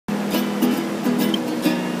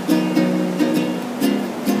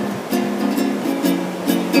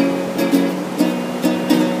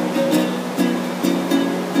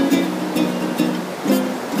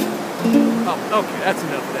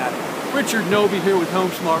Richard Novey here with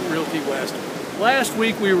HomeSmart Realty West. Last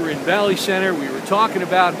week we were in Valley Center. We were talking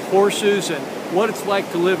about horses and what it's like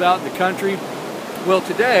to live out in the country. Well,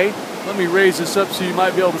 today, let me raise this up so you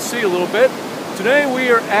might be able to see a little bit. Today we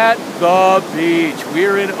are at the beach. We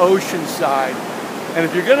are in Oceanside. And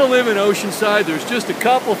if you're going to live in Oceanside, there's just a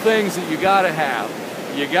couple things that you got to have.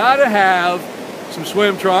 You got to have some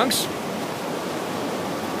swim trunks.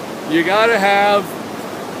 You got to have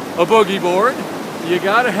a boogie board. You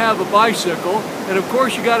got to have a bicycle, and of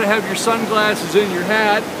course you got to have your sunglasses in your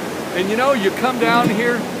hat. And you know, you come down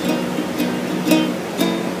here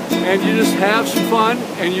and you just have some fun,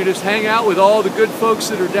 and you just hang out with all the good folks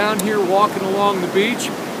that are down here walking along the beach.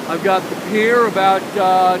 I've got the pier about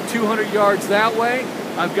 200 yards that way.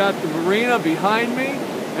 I've got the marina behind me,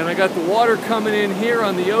 and I got the water coming in here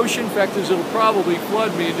on the ocean. In fact, it'll probably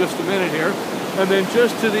flood me in just a minute here. And then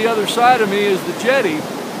just to the other side of me is the jetty.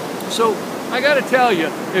 So I got to tell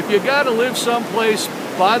you, if you got to live someplace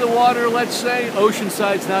by the water, let's say,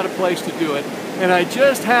 Oceanside's not a place to do it. And I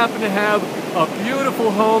just happen to have a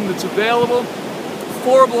beautiful home that's available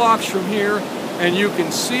 4 blocks from here, and you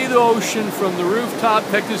can see the ocean from the rooftop.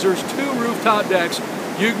 In fact, there's 2 rooftop decks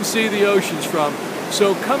you can see the oceans from.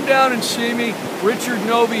 So come down and see me, Richard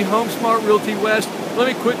Novey, HomeSmart Realty West. Let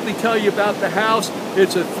me quickly tell you about the house.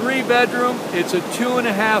 It's a 3-bedroom, it's a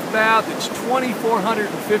 2.5 bath, it's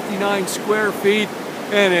 2,459 square feet,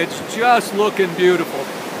 and it's just looking beautiful.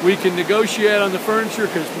 We can negotiate on the furniture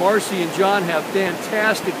because Marcy and John have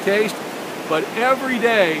fantastic taste, but every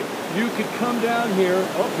day you could come down here.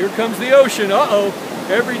 Oh, here comes the ocean,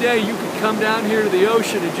 Every day you could come down here to the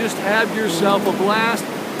ocean and just have yourself a blast,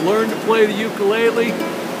 learn to play the ukulele.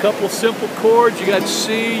 Couple simple chords. You got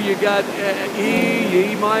C, you got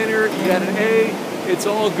E minor, you got an A. It's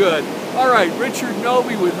all good. All right, Richard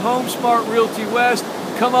Novey with HomeSmart Realty West.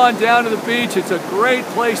 Come on down to the beach. It's a great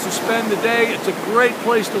place to spend the day. It's a great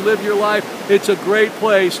place to live your life. It's a great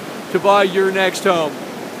place to buy your next home.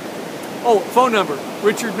 Oh, phone number,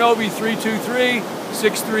 Richard Novey,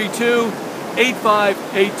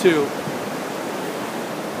 323-632-8582.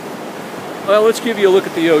 Well, let's give you a look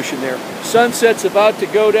at the ocean there. Sunset's about to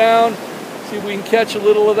go down. See if we can catch a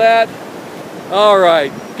little of that. All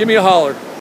right, give me a holler.